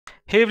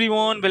Hey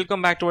everyone,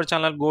 welcome back to our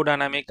channel Go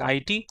Dynamic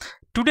IT.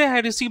 Today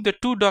I received the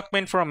two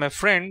documents from my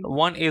friend.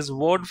 One is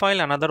Word file,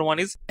 another one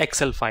is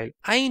Excel file.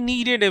 I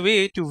needed a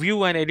way to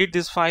view and edit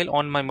this file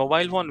on my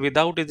mobile phone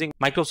without using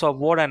Microsoft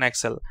Word and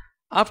Excel.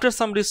 After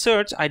some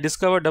research, I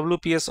discovered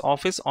WPS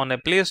Office on a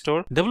Play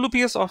Store.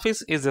 WPS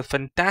Office is a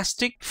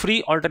fantastic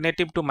free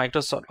alternative to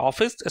Microsoft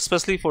Office,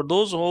 especially for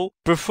those who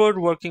prefer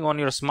working on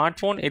your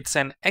smartphone. It's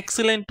an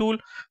excellent tool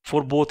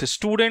for both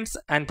students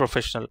and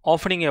professionals,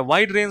 offering a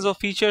wide range of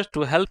features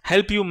to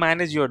help you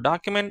manage your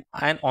document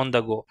and on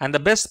the go. And the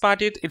best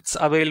part is it's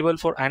available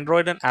for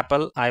Android and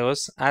Apple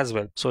iOS as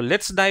well. So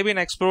let's dive in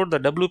and explore the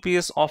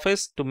WPS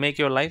Office to make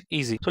your life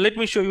easy. So let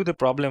me show you the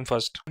problem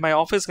first. My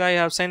office guy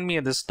have sent me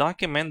this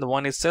document. The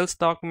one is sales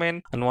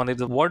document and one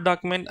is a Word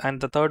document and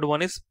the third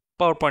one is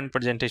PowerPoint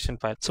presentation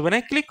file. So when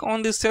I click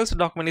on this sales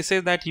document, it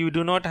says that you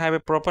do not have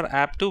a proper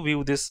app to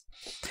view this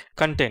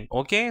content.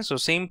 Okay, so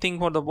same thing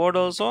for the Word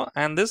also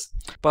and this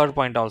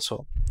PowerPoint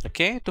also.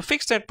 Okay, to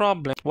fix that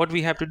problem, what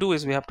we have to do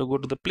is we have to go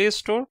to the Play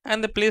Store,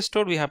 and the Play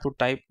Store we have to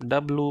type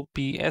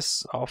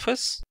WPS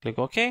Office. Click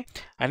OK,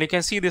 and you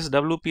can see this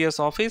WPS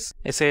Office.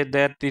 It said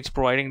that it's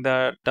providing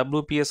the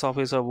WPS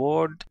Office of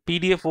Word,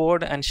 PDF,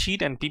 Word, and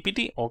Sheet and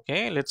PPT.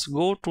 Okay, let's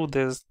go to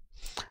this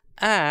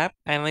app,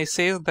 and it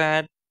says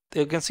that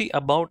you can see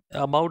about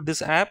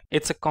this app.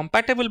 It's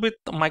compatible with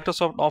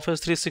Microsoft Office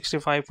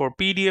 365 for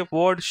PDF,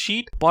 Word,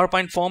 Sheet,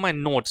 PowerPoint form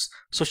and notes.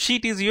 So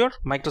Sheet is your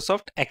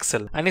Microsoft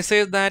Excel. And it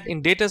says that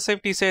in data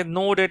safety, it says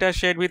no data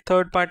shared with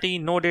third party,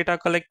 no data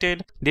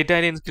collected, data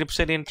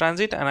encrypted in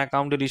transit, and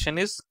account deletion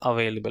is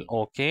available.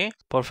 Okay,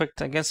 perfect.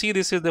 I can see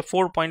this is the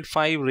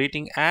 4.5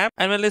 rating app.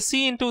 And when let's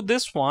see into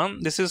this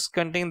one, this is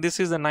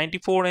the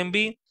 94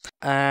 MB.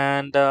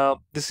 And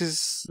this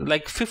is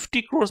like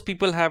 50 crores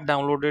people have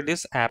downloaded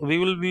this app. We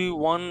will be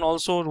one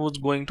also who's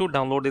going to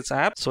download this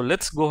app. So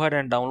let's go ahead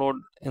and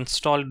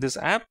install this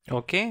app.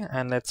 Okay,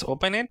 and let's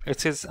open it. It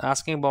says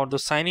asking about the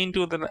sign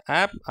into the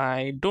app.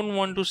 I don't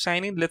want to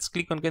sign in. Let's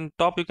click on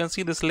top. You can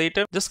see this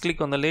later. Just click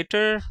on the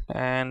later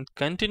and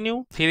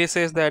continue. Here it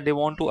says that they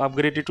want to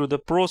upgrade it to the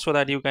Pro so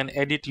that you can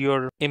edit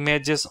your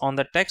images on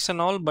the text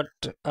and all, but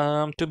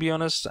to be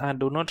honest, I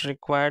do not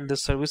require the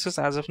services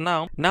as of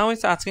now. Now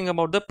it's asking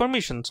about the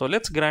permission. So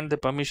let's grant the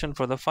permission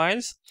for the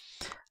files.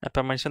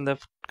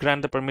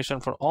 Grant the permission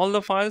for all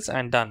the files,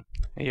 and done.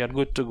 You are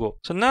good to go.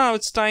 So now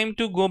it's time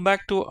to go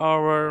back to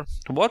our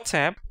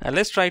WhatsApp and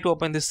let's try to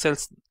open this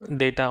sales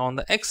data on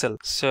the Excel.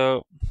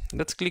 So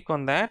let's click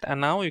on that, and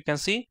now you can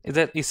see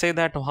that it say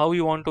that how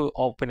you want to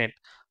open it.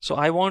 So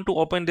I want to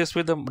open this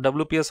with the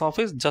WPS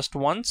Office just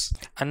once,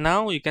 and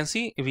now you can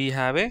see we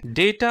have a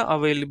data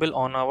available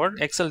on our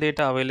Excel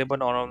data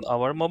available on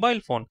our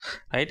mobile phone,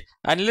 right?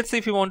 And let's say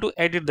if you want to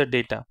edit the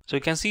data, so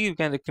you can see you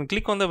can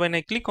click on the, when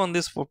I click on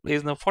this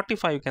is the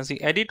 45, you can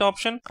see edit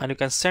option, and you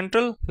can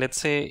central.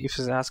 Let's say if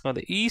it's asking on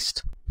the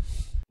east,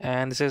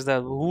 and this is the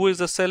who is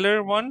the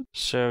seller one.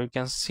 So you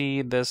can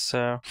see this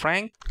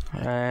Frank,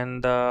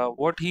 and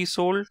what he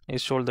sold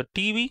is sold the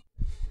TV.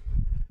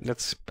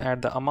 Let's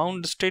add the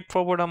amount, the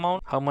straightforward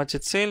amount, how much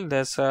it sold.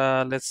 There's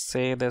let's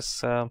say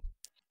there's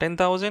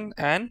 10,000,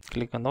 and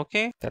click on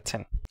OK. That's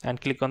it, and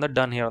click on the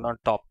done here on the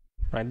top.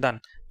 Right,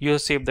 done. You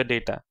have saved the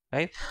data,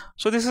 right?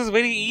 So this is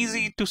very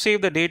easy to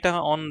save the data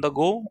on the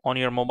go on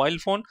your mobile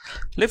phone.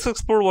 Let's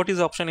explore what is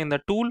the option in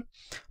the tool.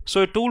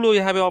 So a tool,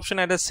 you have an option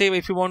at a save.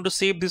 If you want to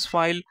save this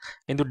file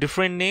into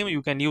different name,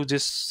 you can use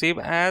this save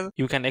as.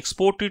 You can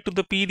export it to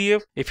the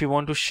PDF. If you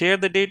want to share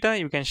the data,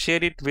 you can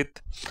share it with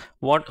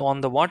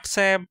on the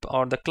WhatsApp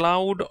or the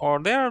cloud, or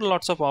there are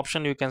lots of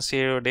options you can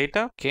share your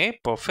data. Okay,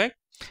 perfect.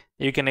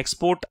 You can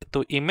export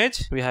to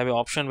image. We have an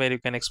option where you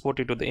can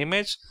export it to the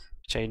image,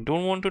 which I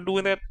don't want to do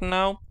that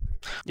now.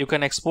 You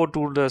can export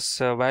to this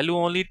value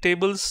only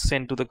tables,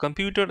 send to the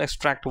computer,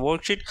 extract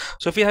worksheet.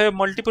 So if you have a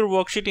multiple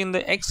worksheet in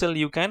the Excel,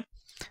 you can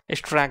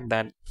extract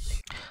that.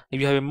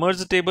 If you have a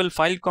merge table,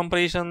 file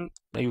comparison,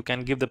 you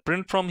can give the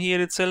print from here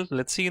itself.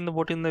 Let's see in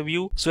the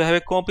view. So I have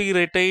a copy,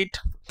 rotate.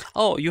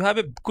 Oh, you have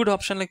a good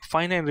option like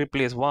find and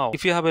replace. Wow,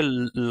 if you have a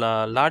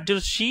larger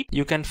sheet,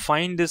 you can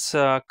find this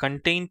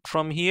content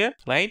from here,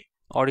 right?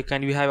 Or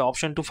you have an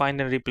option to find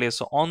and replace.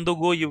 So on the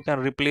go, you can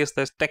replace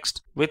this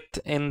text with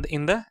in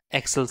the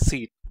Excel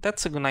sheet.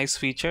 That's a nice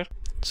feature.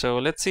 So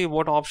let's see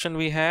what option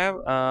we have.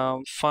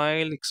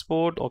 File,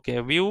 export, okay,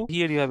 view.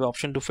 Here you have an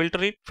option to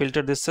filter it,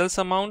 filter the sales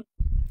amount,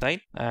 right?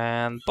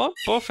 And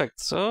perfect.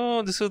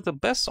 So this is the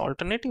best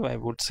alternative, I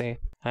would say,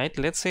 right?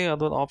 Let's say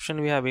other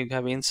option we have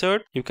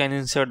insert. You can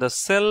insert the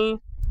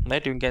cell,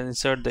 right? You can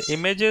insert the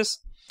images,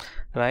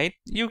 right?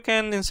 You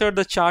can insert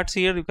the charts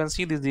here. You can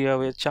see this, you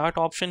have a chart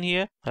option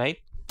here, right?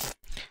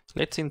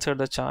 Let's insert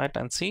the chart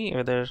and see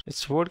whether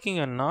it's working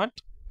or not.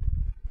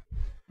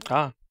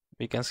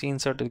 We can see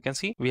insert. You can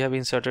see we have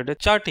inserted a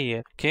chart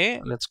here. Okay,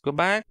 let's go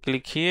back,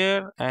 click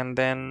here, and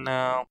then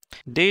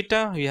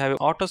data. We have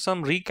auto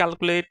sum,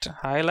 recalculate,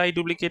 highlight,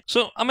 duplicate.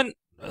 So I mean,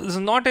 it's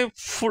not a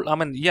full, I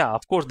mean, yeah,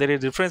 of course there is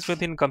difference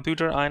within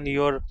computer and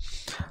your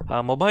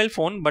mobile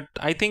phone, but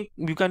I think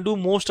you can do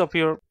most of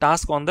your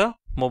task on the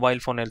mobile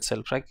phone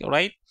itself,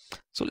 right?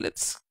 So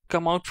let's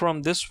come out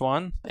from this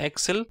one,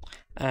 Excel,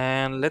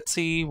 and let's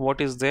see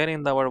what is there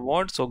in our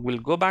Word. So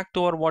we'll go back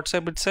to our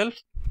WhatsApp itself,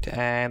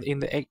 and in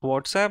the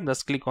WhatsApp,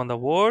 just click on the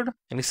Word,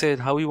 and it says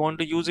how you want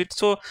to use it.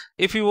 So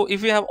if you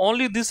have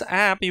only this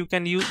app, you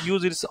can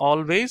use it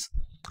always.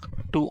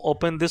 To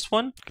open this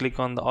one, click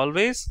on the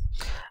always,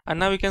 and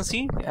now you can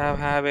see I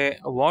have a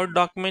Word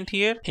document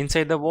here.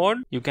 Inside the Word,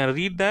 you can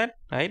read that,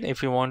 right?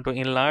 If you want to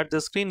enlarge the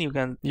screen, you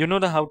can,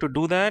 how to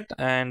do that.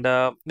 And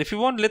if you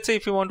want, let's say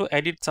if you want to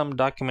edit some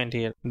document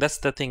here, that's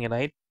the thing,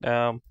 right?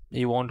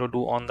 You want to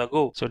do on the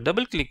go, so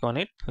double click on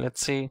it.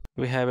 Let's say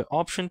we have an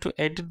option to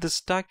edit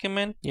this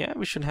document. Yeah,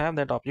 we should have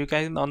that option. You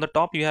can, on the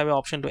top you have an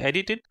option to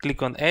edit it.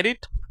 Click on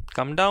edit,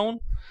 come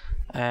down,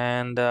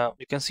 and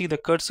you can see the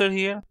cursor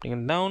here. Bring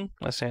it down.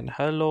 I said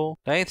hello,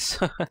 right?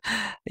 So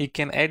you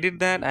can edit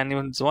that, and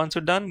once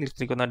you're done, you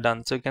click on the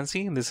done. So you can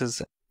see this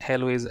is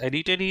hello is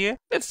edited here.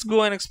 Let's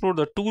go and explore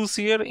the tools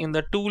here. In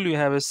the tool, you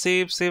have a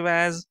save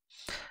as,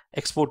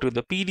 export to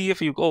the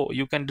PDF.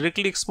 You can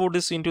directly export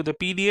this into the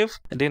PDF.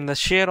 And in the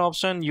share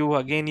option, you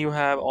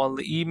have all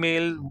the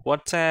email,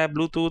 WhatsApp,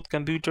 Bluetooth,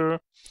 computer.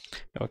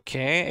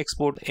 Okay,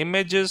 export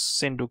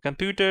images into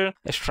computer,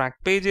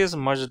 extract pages,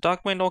 merge the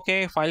document.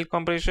 Okay, file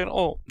compression.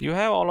 Oh, you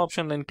have all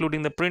options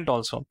including the print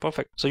also.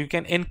 Perfect. So you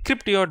can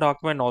encrypt your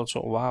document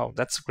also. Wow,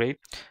 that's great.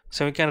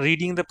 So we can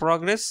reading the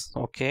progress.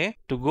 Okay,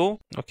 to go.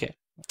 Okay,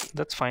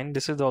 that's fine.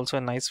 This is also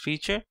a nice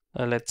feature.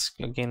 Let's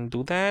again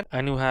do that.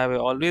 And you have a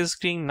always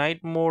screen,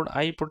 night mode,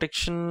 eye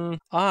protection.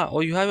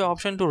 You have an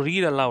option to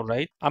read aloud,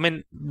 right? I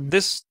mean,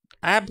 this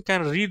app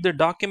can read the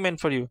document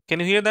for you. Can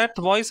you hear that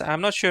voice?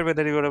 I'm not sure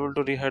whether you were able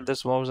to hear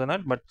this voice or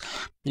not, but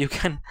you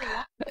can.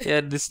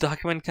 This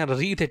document can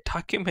read the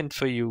document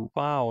for you.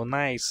 Wow,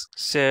 nice.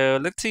 So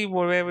let's see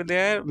where we're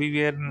there. We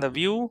were in the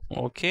view.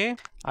 Okay,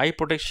 eye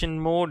protection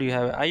mode. You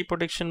have eye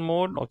protection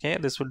mode. Okay,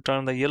 this will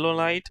turn the yellow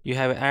light. You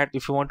have add,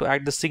 if you want to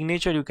add the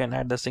signature, you can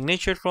add the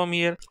signature from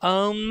here.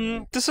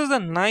 This is a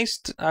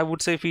nice, I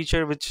would say,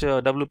 feature which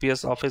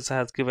WPS Office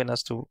has given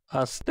us to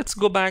us. Let's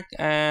go back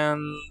and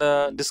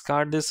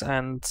discard this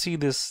and see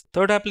this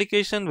third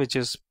application, which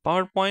is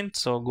PowerPoint.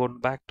 So go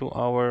back to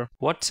our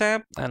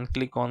WhatsApp and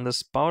click on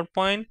this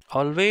PowerPoint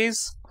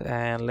always,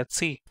 and let's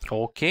see.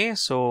 Okay,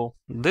 so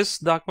this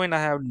document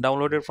I have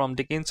downloaded from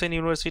Dickinson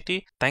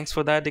University. Thanks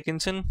for that,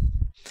 Dickinson.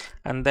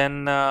 And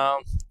then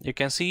you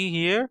can see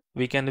here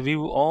we can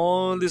view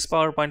all these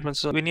PowerPoint.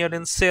 So when you're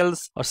in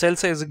sales or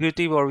sales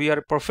executive, or we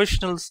are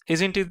professionals,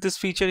 isn't it this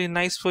feature is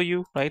nice for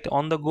you, right?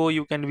 On the go,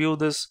 you can view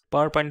this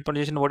PowerPoint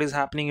presentation, what is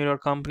happening in your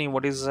company,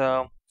 what is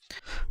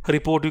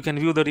report. You can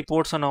view the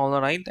reports and all,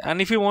 right? And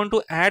if you want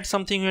to add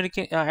something, you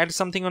can add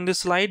something on this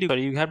slide.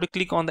 You have to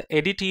click on the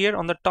edit here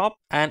on the top,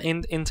 and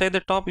inside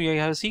the top you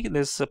have see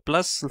this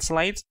plus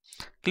slides.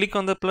 Click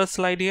on the plus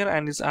slide here,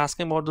 and it's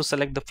asking about to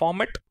select the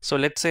format. So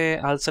let's say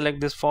I'll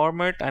select this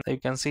format, and you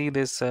can see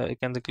this. You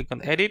can click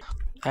on edit,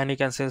 and you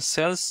can say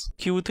sales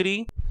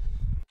Q3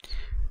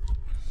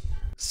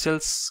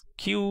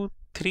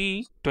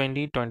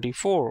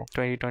 2024,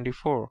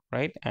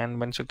 right? And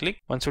once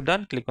you're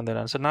done, click on the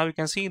done. So now you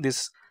can see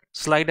this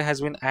slide has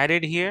been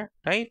added here,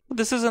 right?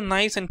 This is a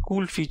nice and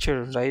cool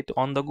feature, right?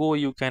 On the go,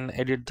 you can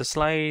edit the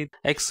slide,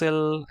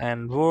 Excel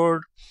and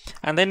Word.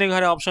 And then you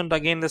have an option to,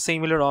 again, the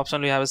similar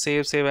option. We have a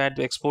save, add,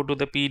 export to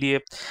the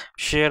PDF,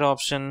 share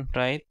option,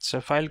 right?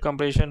 So file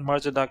compression,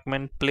 merge the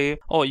document, play.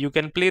 Oh, you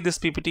can play this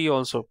PPT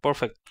also.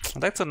 Perfect.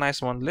 That's a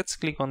nice one. Let's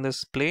click on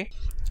this play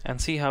and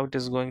see how it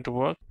is going to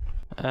work.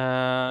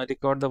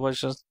 Record the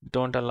versions,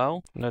 don't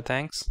allow. No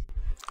thanks.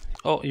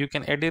 Oh, you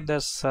can edit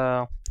this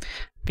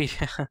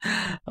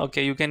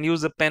okay, you can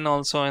use the pen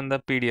also in the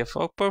PDF.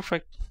 Oh,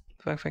 perfect.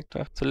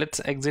 So let's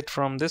exit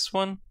from this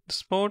one,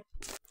 this mode,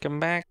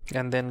 come back,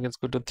 and then let's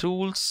go to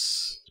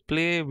tools,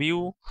 play,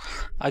 view.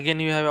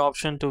 Again, you have an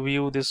option to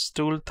view this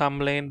tool,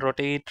 thumbnail,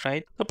 rotate,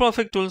 right? The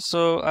perfect tool.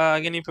 So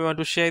again, if you want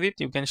to share it,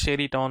 you can share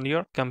it on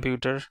your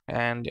computer,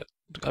 and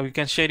you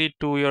can share it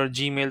to your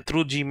Gmail,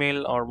 through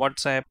Gmail or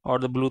WhatsApp or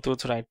the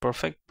Bluetooth, right?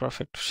 Perfect.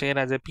 Share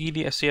as a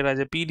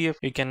PDF.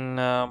 You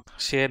can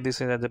share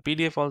this as a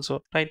PDF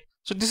also, right?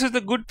 So this is the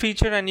good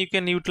feature, and you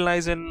can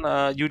utilize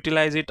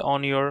it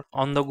on your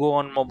on the go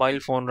on mobile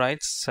phone, right?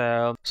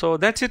 So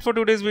that's it for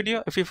today's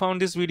video. If you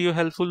found this video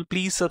helpful,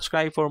 please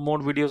subscribe for more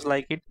videos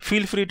like it.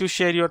 Feel free to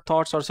share your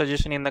thoughts or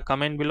suggestion in the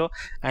comment below,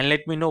 and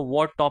let me know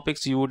what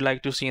topics you would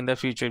like to see in the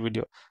future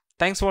video.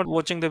 Thanks for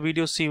watching the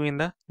video. See you in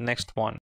the next one.